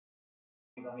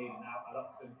are needed now at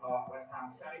Upton Park. West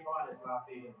Ham semi-finalists last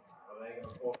season, but they're going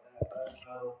to fought their first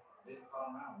hurdle this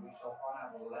time round. We shall find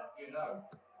out. We'll let you know.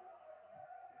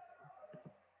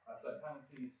 So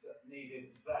penalties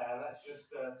needed there. Let's just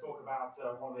talk about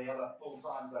one of the other full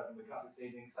times in the cup this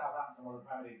evening. Southampton, one of the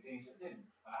Premier League teams that didn't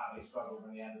have any struggles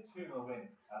in the end. A 2-0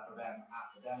 win for them at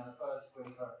the Den. And the first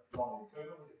win for Ronald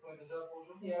Koeman. Was it fully deserved, Paul?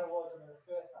 Yeah, it was. I mean, the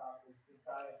first half was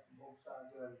dire from both sides,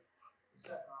 really.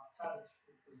 The second half, Tadic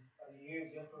had a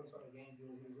huge influence on the game. He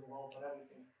was involved in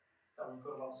everything that was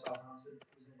good about Southampton.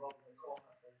 He was involved in the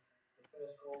corner, the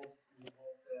first goal, he was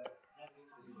involved there.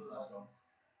 Everything was good.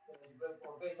 It was a great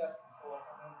ball, great depth and forth.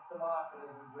 I mean, the market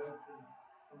isn't great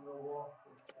from Millwall,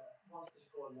 but once they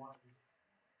scored one,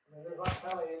 I mean, like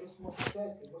Kelly, this must be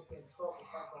tasty, it must be in talk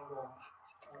of Franklin goal.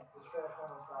 The first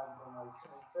one on side of the night.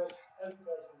 First, every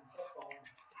person kept on,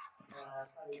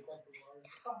 and he comfortable. And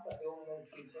the fact that they only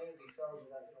made 3 changes tells you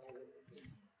that,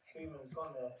 Freeman has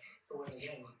gone there to win the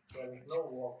game. There's no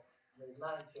walk, there's 9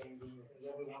 changes, and I think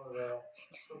every one of the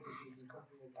substitutes come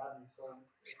from the academy, so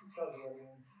it tells you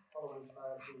everything. Always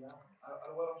do that.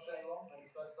 A word on Shane Long, when he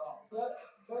first started? Yeah,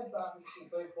 first half we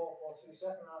played 4-4-2,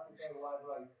 second half we played wide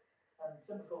right. And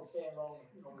typical Shane Long,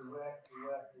 we worked.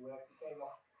 He came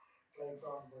off later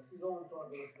on, but he's always going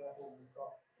to be a threat over the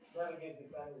top. Never gives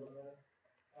defenders a minute.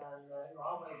 And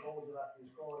how many goals he'll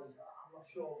actually score is, I'm not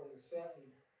sure, but it's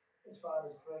certainly, as far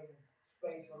as creating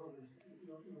space for others,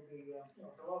 you'll be, it's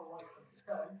a lot of money to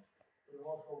spend, but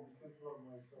it'll also recruit a lot of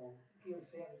money. So he'll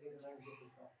certainly get an exit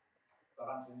this time.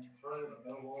 Southampton through, but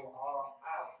Millwall are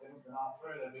out. Livingston are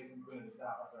through. They're beating Queen of the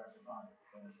South after extra time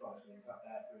in the Scottish League Cup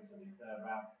there through to the third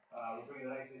round. We'll bring you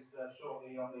the latest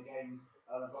shortly on the games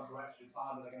that have gone to extra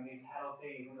time, but they're going to need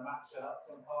penalties in the match at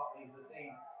Upton Park. These are the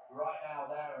teams right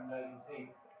now there, and you can see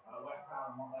West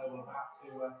Ham and Montville about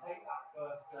to take that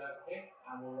first kick,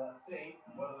 and we'll see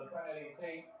whether the Premier League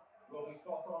team will be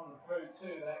spot on through to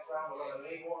the next round, or whether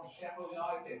League One Sheffield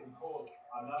United can cause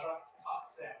another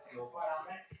upset. So we'll find out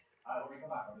next. When we come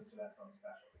back on this Gillette Summer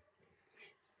Special.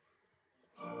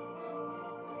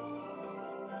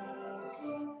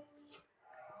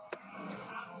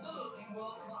 Absolutely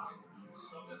world class.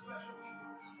 Summer Special Week,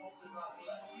 sponsored by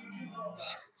Gillette Fusion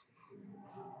Broadband.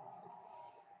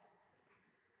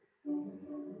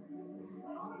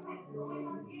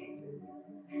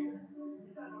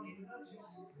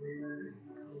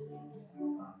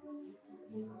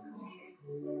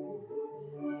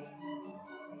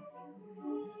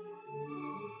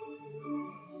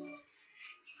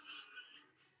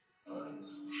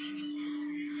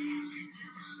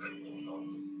 You don't even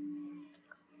notice.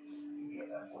 You get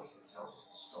that voice that tells us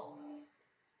to stop. Or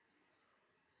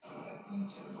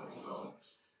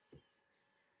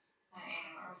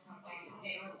something.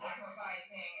 They were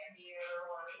sacrificing a deer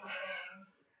or something.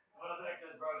 What does that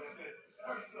just brought up? It's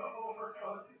so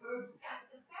overcooked. That's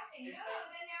disgusting. You know who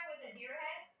was in there with a deer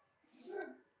head?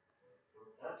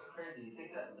 That's crazy. You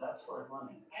think that's worth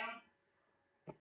money? I don't